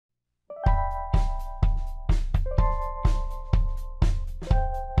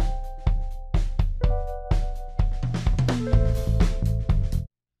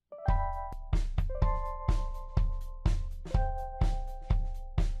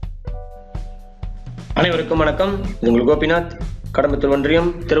அனைவருக்கும் வணக்கம். இது உங்கள் கோபிநாத், கடம்பத்தூர் ஒன்றியம்,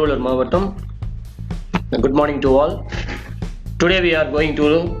 திருவள்ளூர் மாவட்டம். Good morning to all. Today we are going to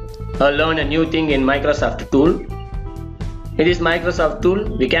learn a new thing in Microsoft tool. In this Microsoft tool,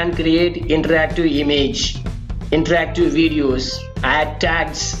 we can create interactive image, interactive videos, add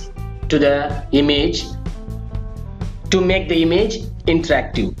tags to the image to make the image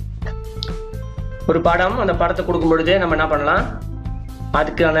interactive. ஒரு படம், அந்த படத்தை கொடுக்கும் பொழுது நம்ம என்ன பண்ணலாம்,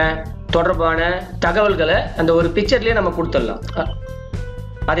 அதுக்கான தொடர்பான தகவல்களை அந்த ஒரு பிக்சர்லயே நம்ம கொடுத்துடலாம்.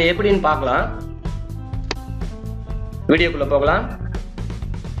 அதை எப்படின்னு பார்க்கலாம். வீடியோக்குள்ள போகலாம்.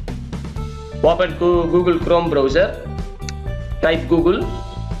 Open Google Chrome browser, type Google.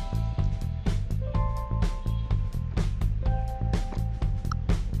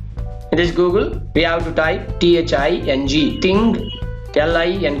 In this Google we have to type Thing,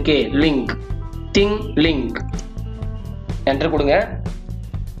 Link, link, Thinglink. Enter கொடுங்க.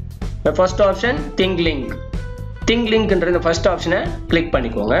 The first option Thinglink. Thinglink என்ற இந்த first option click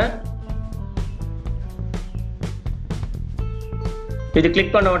பண்ணிக்கோங்க. இது click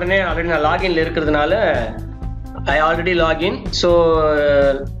பண்ண உடனே ஆல்ரெடி நான் லாகின்ல இருக்கிறதுனால I already log in, so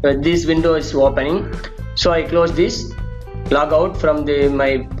this window is opening, so I close this, log out from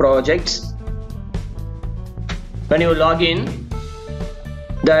my projects. When you log in,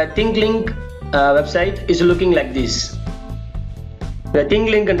 the Thinglink website is looking like this. The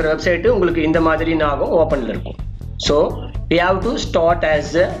Thinglink என்ற website உங்களுக்கு இந்த மாதிரி நாகும் ஓபன்ல இருக்கும். So we have to start as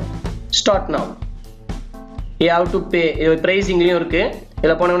start now. We have to pay. pricingலயும் இருக்கு.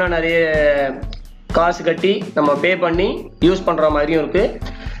 இதல போனோம்னா நிறைய காசு கட்டி நம்ம பே பண்ணி யூஸ் பண்ற மாதிரியும் இருக்கு.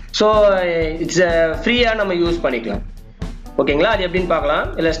 So it's ஃப்ரீயா நம்ம யூஸ் பண்ணிக்கலாம். ஓகேங்களா? அது எப்படின்னு பார்க்கலாம்.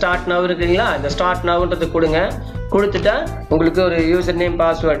 இல்ல ஸ்டார்ட் நவ் இருக்குங்களா? இந்த ஸ்டார்ட் நவ்ன்றது கொடுங்க. கொடுத்துட்டா உங்களுக்கு ஒரு யூசர் நேம்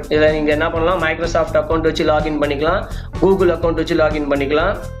பாஸ்வேர்ட், இதை நீங்க என்ன பண்ணலாம், மைக்ரோசாஃப்ட் அக்கௌண்ட் வச்சு லாகின் பண்ணிக்கலாம், கூகுள் அக்கௌண்ட் வச்சு லாகின்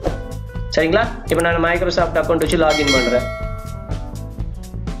பண்ணிக்கலாம். சரிங்களா? இப்போ நான் மைக்ரோசாஃப்ட் அக்கௌண்ட் வச்சு லாகின் பண்றேன்.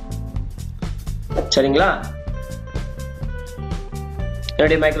 சரிங்களா?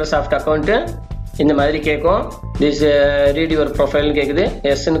 என்னுடைய மைக்ரோசாஃப்ட் அக்கௌண்ட் இந்த மாதிரி கேட்கும். திஸ் ரீட் யுவர் ப்ரொஃபைல்னு கேட்குது.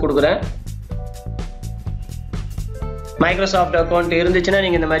 எஸ்ன்னு கொடுக்குறேன். Microsoft account இருந்துச்சுன்னா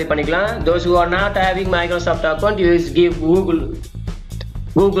நீங்க இந்த மாதிரி பண்ணிக்கலாம். Those who are not having Microsoft account, you give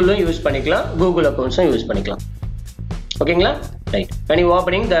Google use பண்ணிக்கலாம், Google accounts யூஸ் பண்ணிக்கலாம். ஓகேங்களா? Right. When you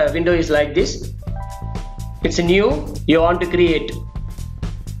opening, the window is like this. It's new. You want to create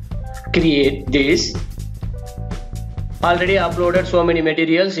this. Already uploaded so many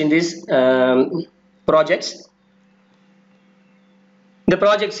materials in this projects. இந்த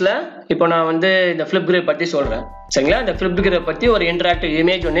ப்ராஜெக்ட்ஸ்ல இப்போ நான் வந்து இந்த FLIPGRID பத்தி சொல்றேன். சரிங்களா? இந்த FLIPGRID பத்தி ஒரு இன்டராக்டிவ்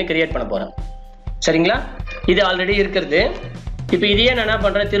இமேஜ் ஒண்ணே கிரியேட் பண்ண போறேன். சரிங்களா? இது ஆல்ரெடி இருக்குது. இப்போ இதையே நான் என்ன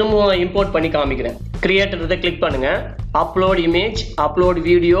பண்றேன், திரும்பவும் இம்போர்ட் பண்ணி காமிக்கிறேன். கிரியேட்டர்தை கிளிக் பண்ணுங்க. Upload image, upload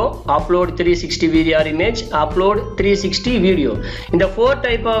video, upload 360 VDR image, upload 360 video. இந்த 4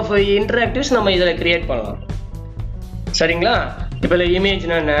 டைப் ஆஃப் இன்டராக்டிவ்ஸ் நம்ம இதுல கிரியேட் பண்ணலாம். சரிங்களா? இப்போ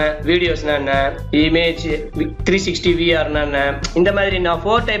இமேஜ்னா என்ன, வீடியோஸ்னா என்ன, இமேஜ் 360 VRனா என்ன, இந்த மாதிரி நான்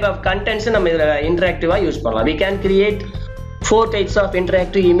 4 டைப் ஆஃப் கண்டென்ட்ஸ் நம்ம இதுல இன்டராக்டிவா யூஸ் பண்ணலாம். We can create 4 types of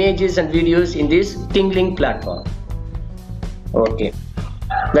interactive images and videos in this Thinglink platform. Okay.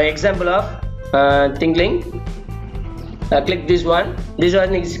 The example of Thinglink. Click this one. This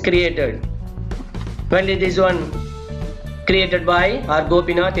one is created. When is this one created by our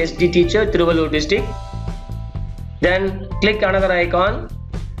Gopinath, SD teacher, THIRUVALLUR district. Then click another icon.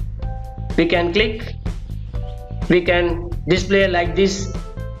 We can click. We can display like this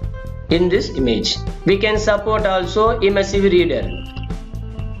in this image. We can support also immersive reader.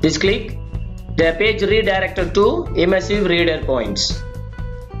 This click the page redirected to immersive reader points.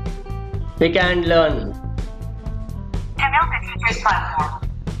 We can learn. Tamilnadu teachers platform.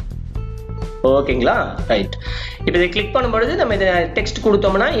 ஓகேங்களா? Right. இப்போ இதை click பண்ணும்போது நம்ம இதை text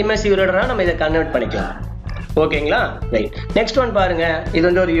கொடுத்தோம்னா immersive reader-ஆ நம்ம இதை convert பண்ணிக்கலாம். ஓகேங்களா? ரைட். நெக்ஸ்ட் ஒன் பாருங்க. இது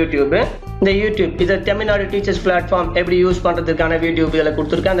வந்து ஒரு யூடியூப். இந்த யூடியூப் இது தமிழ்நாடு டீச்சர்ஸ் பிளாட்ஃபார்ம் எப்படி யூஸ் பண்றதுக்கான யூடியூப் இதில்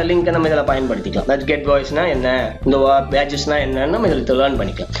கொடுத்துருக்கேன். அந்த லிங்க் நம்ம இதில் பயன்படுத்திக்கலாம். தட் கெட் வாய்ஸ்னா என்ன, இந்த பேஜஸ்னா என்னன்னு நம்ம இதில் லேர்ன்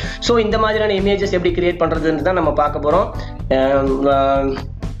பண்ணிக்கலாம். ஸோ இந்த மாதிரியான இமேஜஸ் எப்படி கிரியேட் பண்றதுன்னு தான் நம்ம பார்க்க போறோம்.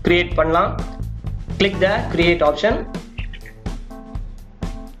 கிரியேட் பண்ணலாம். கிளிக் த கிரியேட் ஆப்ஷன்.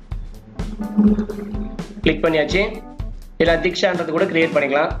 கிளிக் பண்ணியாச்சு. இல்லை திக்ஷான்றது கூட கிரியேட்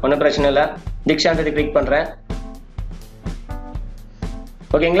பண்ணிக்கலாம், ஒன்றும் பிரச்சனை இல்லை. திக்ஷான்றது கிளிக் பண்றேன்.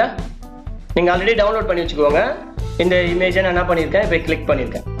 ஓகேங்களா? நீங்க ஆல்ரெடி டவுன்லோட் பண்ணி வச்சுக்கோங்க. இந்த இமேஜை நான் என்ன பண்ணியிருக்கேன், இப்போ கிளிக்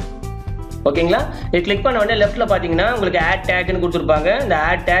பண்ணியிருக்கேன். ஓகேங்களா? இது கிளிக் பண்ண உடனே லெஃப்ட்ல பாத்தீங்கன்னா உங்களுக்கு ஆட் டேக்னு கொடுத்துருப்பாங்க. இந்த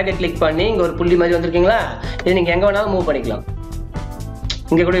ஆட் டேக்கை கிளிக் பண்ணி இங்க ஒரு புள்ளி மாதிரி வந்திருக்கீங்களா, இது நீங்க எங்க வேணாலும் மூவ் பண்ணிக்கலாம்.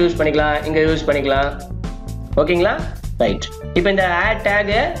 இங்க கூட யூஸ் பண்ணிக்கலாம், இங்க யூஸ் பண்ணிக்கலாம். ஓகேங்களா? ரைட். இப்போ இந்த ஆட்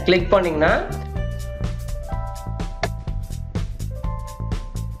டேக்கை கிளிக் பண்ணீங்கன்னா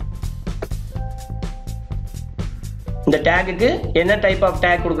இந்த டேகுக்கு என்ன டைப் ஆஃப்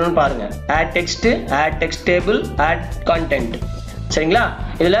டேக் கொடுக்கணும்னு பாருங்க. Add text, add text table, add content. சரிங்களா?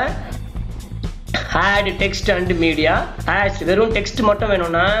 இதுல add text and media, add வெறும் டெக்ஸ்ட் மட்டும்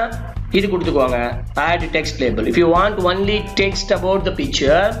வேணும்னா இது கொடுத்துக்கோங்க, add text label. If you want only text about the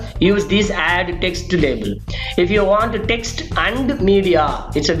picture, use this add text label. If you want text and media,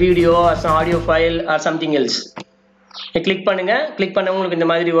 it's a video or some audio file or something else. Click பண்ணுங்க. Click பண்ண உங்களுக்கு இந்த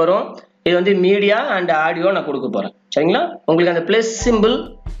மாதிரி வரும். இது வந்து media and audio நான் கொடுக்க போறேன். சரிங்களா? உங்களுக்கு அந்த பிளஸ் சிம்பிள்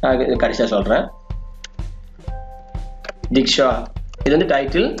கடைசியா சொல்றேன். தீக்ஷா, இது வந்து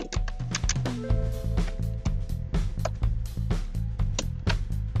title.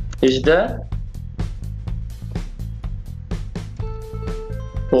 Is the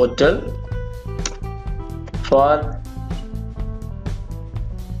portal for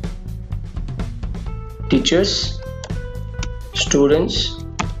teachers, students.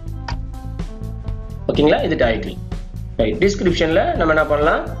 ஓகேங்களா? இது டைட்டில். ரைட். டிஸ்கிரிப்ஷன்ல நம்ம என்ன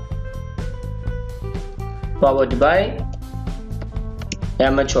பண்ணலாம்? powered by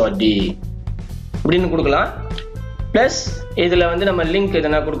MHRD இப்படின்னு கொடுக்கலாம். பிளஸ் இதுல வந்து நம்ம லிங்க்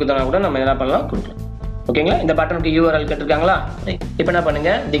எதனா கொடுக்குறதுனா கூட நம்ம என்ன பண்ணலாம்? கொடுக்கலாம். ஓகேங்களா? இந்த பட்டனுக்கு URL கேட்டிருக்காங்களா? ரைட். இப்போ என்ன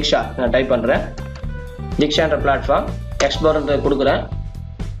பண்ணுங்க? தீக்ஷா நான் டைப் பண்றேன். தீக்ஷான்ற பிளாட்ஃபார்ம் எக்ஸ்ப்ளோரர் கொடுக்குறேன்.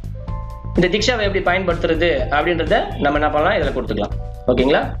 இந்த தீக்ஷாவை எப்படி பயன்படுத்துறது அப்படின்றத நம்ம என்ன பண்ணலாம்? இதில் கொடுத்துக்கலாம்.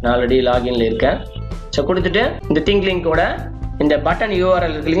 ஓகேங்களா? நான் ஆல்ரெடி லாகின்ல இருக்கேன். ஸோ கொடுத்துட்டு இந்த திங்க்லிங்கோட இந்த பட்டன்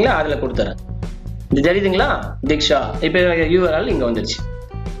URL இருக்கு இல்லைங்களா? அதில் கொடுத்துறேன். இது தெரியுதுங்களா? தீக்ஷா இப்போ URL இங்கே வந்துருச்சு.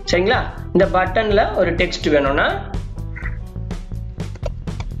 சரிங்களா? இந்த பட்டன்ல ஒரு டெக்ஸ்ட் வேணும்னா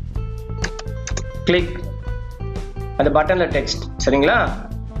கிளிக், அந்த பட்டன்ல டெக்ஸ்ட். சரிங்களா?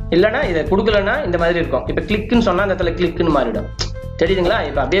 இல்லைன்னா இதை கொடுக்கலன்னா இந்த மாதிரி இருக்கும். இப்போ கிளிக்னு சொன்னா அந்த இடத்துல கிளிக்னு மாறிடும். தெரியுதுங்களா?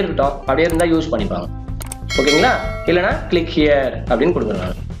 இப்போ அப்படியே இருக்கட்டும். அப்படியே இருந்தா யூஸ் பண்ணிப்பாங்க. ஓகேங்களா? இல்லைன்னா கிளிக் ஹியர் அப்படின்னு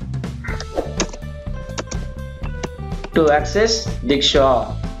கொடுக்குறேன். டு ஆக்சஸ் தீக்ஷா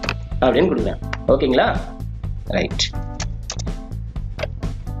அப்படின்னு கொடுக்குறேன். ஓகேங்களா? ரைட்.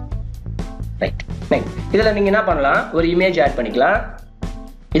 ரைட். இதுல நீங்க என்ன பண்ணலாம்? ஒரு இமேஜ் ஆட் பண்ணிக்கலாம்.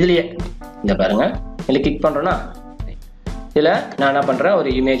 இதுலயே இந்த பாருங்க, இதுல கிளிக் பண்றோம்னா இதுல நான் என்ன பண்றேன்? ஒரு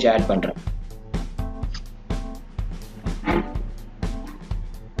இமேஜ் ஆட் பண்றேன்.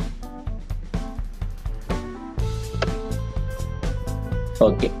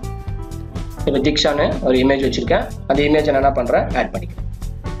 ஓகே. இப்போ தீக்ஷான்னு ஒரு இமேஜ் வச்சிருக்கேன். அந்த இமேஜ் நான் என்ன பண்றேன்? ஆட் பண்ணிக்கிறேன்.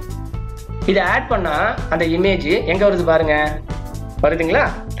 இதை ஆட் பண்ணா அந்த இமேஜ் எங்க வருது பாருங்க. வருதுங்களா?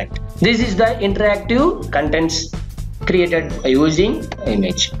 Right. This is the interactive contents created by using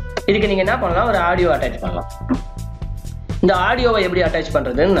image. இதுக்கு நீங்க என்ன பண்ணலாம்? ஒரு ஆடியோ அட்டாச் பண்ணலாம். இந்த ஆடியோவை எப்படி அட்டாச்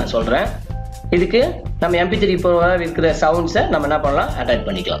பண்றதுன்னு நான் சொல்றேன். இதுக்கு நம்ம MP3 ப்ரோவா இருக்கிற சவுண்ட்ஸை நம்ம என்ன பண்ணலாம்? அட்டாச்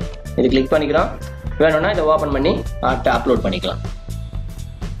பண்ணிக்கலாம். இது கிளிக் பண்ணிக்கிறோம். வேணும்னா இதை ஓபன் பண்ணி அப்லோட் பண்ணிக்கலாம்.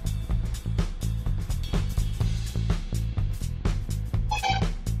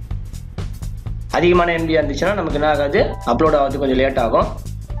 அதிகமான MB இருந்துச்சுன்னா நமக்கு என்ன ஆகாது? அப்லோட் ஆகிறது கொஞ்சம் லேட் ஆகும்.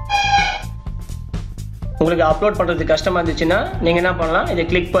 உங்களுக்கு அப்லோட் பண்றது கஷ்டமா இருந்துச்சுன்னா நீங்க என்ன பண்ணலாம்? இதை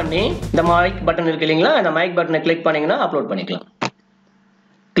கிளிக் பண்ணி இந்த மைக் பட்டன் இருக்கு இல்லைங்களா? அந்த மைக் பட்டனை கிளிக் பண்ணீங்கன்னா அப்லோட் பண்ணிக்கலாம்.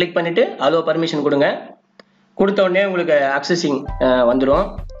 கிளிக் பண்ணிட்டு அதோ பர்மிஷன் கொடுங்க. கொடுத்த உடனே உங்களுக்கு அக்சஸிங் வந்துடும்.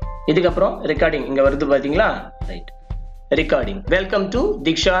 இதுக்கப்புறம் ரெக்கார்டிங் இங்க வருது பாத்தீங்களா? Right. Recording. Welcome to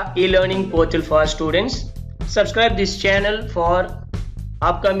Diksha e-learning portal for students. Subscribe this channel for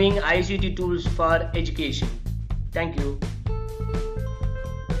upcoming ICT tools for education. Thank you.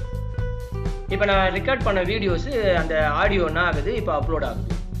 இப்போ நான் ரெக்கார்ட் பண்ண வீடியோஸ் அந்த ஆடியோ என்ன ஆகுது? இப்போ அப்லோட்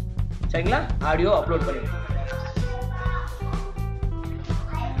ஆகுது. சரிங்களா? ஆடியோ அப்லோட் பண்ணிடுறேன்.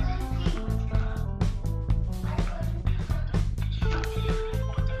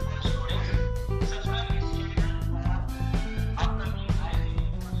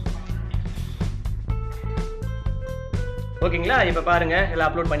 ஓகேங்களா? இப்போ பாருங்க, எல்லாம்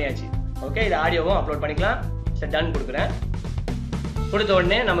அப்லோட் பண்ணியாச்சு. ஓகே, இது ஆடியோவும் அப்லோட் பண்ணிக்கலாம். சரி, டன் கொடுக்குறேன். கொடுத்த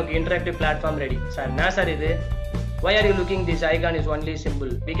உடனே நமக்கு இன்டராக்டிவ் பிளாட்ஃபார்ம் ரெடி. சார் என்ன சார் இது? why are you looking? This icon is only symbol.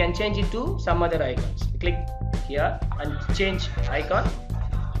 We can change it to some other icons. Click here and change icon.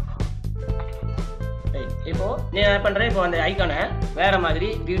 Right. இப்போ நான் என்ன பண்றேன்? இப்போ அந்த ஐகானை வேற மாதிரி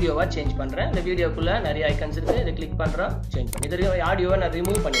வீடியோவா சேஞ்ச் பண்றேன். இந்த வீடியோக்குள்ள நிறைய ஐகான்ஸ் இருக்கு. இதை கிளிக் பண்றோம், சேஞ்ச் பண்ணி இது ஆடியோவை நான்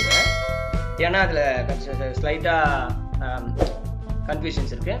ரிமூவ் பண்ணிடுறேன். ஏன்னா அதுல ஸ்லைட்டா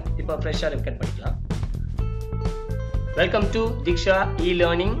கன்ஃபியூஷன்ஸ் இருக்கு. இப்போ ஃப்ரெஷ்ஷா ரெக்கார்ட் பண்ணிக்கலாம். Welcome to Diksha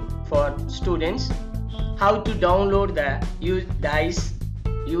e-learning for students. How to download the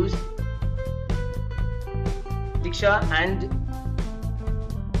use Diksha and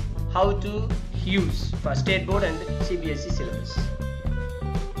how to use for state board and CBSE syllabus.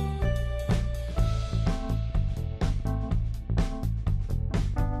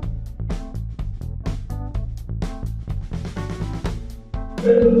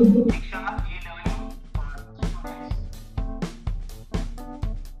 Welcome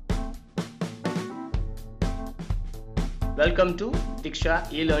to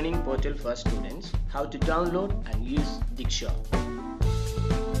Diksha e-learning portal for students. How to download and use Diksha.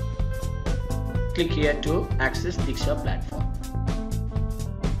 Click here to access Diksha platform.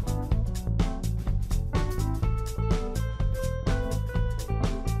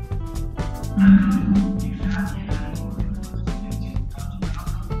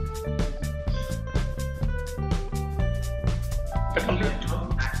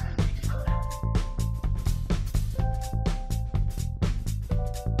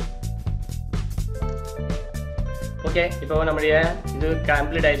 Okay, இப்போ நம்மளுடைய இது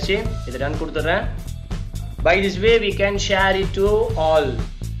complete ஆயிடுச்சு. இது run கொடுத்துறேன். By this way we can share it to all.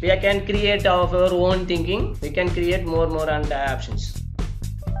 We can create our own thinking. We can create more and options.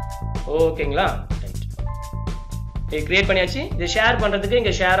 ஓகேங்களா? Right. இது create பண்ணியாச்சு. இதை ஷேர் பண்றதுக்கு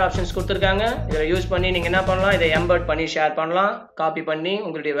இங்க ஷேர் ஆப்ஷன்ஸ் கொடுத்திருக்காங்க. இதை யூஸ் பண்ணி நீங்க என்ன பண்ணலாம்? இதை எம்பெட் பண்ணி ஷேர் பண்ணலாம். காப்பி பண்ணி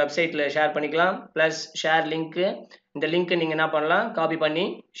உங்களுடைய வெப்சைட்ல ஷேர் பண்ணிக்கலாம். Plus share link. இந்த லிங்க் நீங்க என்ன பண்ணலாம்? காப்பி பண்ணி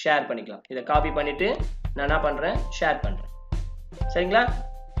ஷேர் பண்ணிக்கலாம். இதை காப்பி பண்ணிட்டு நான் என்ன பண்றேன்? ஷேர் பண்றேன். சரிங்களா?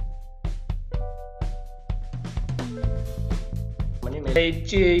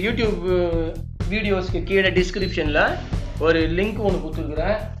 யூடியூப் வீடியோஸ்க்கு கீழே டிஸ்கிரிப்ஷன்ல ஒரு லிங்க் ஒன்று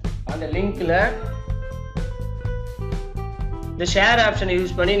கொடுத்துருக்குறேன். அந்த லிங்க்ல இந்த ஷேர் ஆப்ஷனை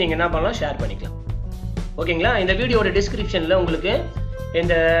யூஸ் பண்ணி நீங்க என்ன பண்ணலாம்? ஷேர் பண்ணிக்கலாம். ஓகேங்களா? இந்த வீடியோட டிஸ்கிரிப்ஷன்ல உங்களுக்கு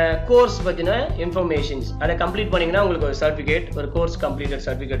இந்த கோர்ஸ் பத்தின இன்ஃபர்மேஷன்ஸ் அதை கம்ப்ளீட் பண்ணீங்கன்னா உங்களுக்கு ஒரு சர்டிஃபிகேட், ஒரு கோர்ஸ் கம்ப்ளீட்டட்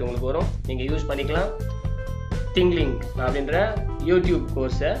சர்டிஃபிகேட் உங்களுக்கு வரும். நீங்க யூஸ் பண்ணிக்கலாம். Thinglink அப்படின்ற யூடியூப்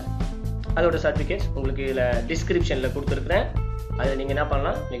கோர்ஸை அதோட சர்டிஃபிகேட்ஸ் உங்களுக்கு இதில் டிஸ்கிரிப்ஷனில் கொடுத்துருக்குறேன். அதை நீங்கள் என்ன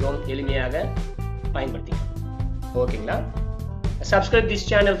பண்ணலாம்? மிகவும் எளிமையாக பயன்படுத்திக்கலாம். ஓகேங்களா? Subscribe this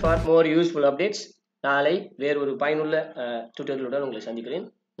channel for more useful updates. நாளை வேறு ஒரு பயனுள்ள டியூட்டோரியலுடன் உங்களை சந்திக்கிறேன்.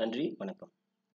 நன்றி, வணக்கம்.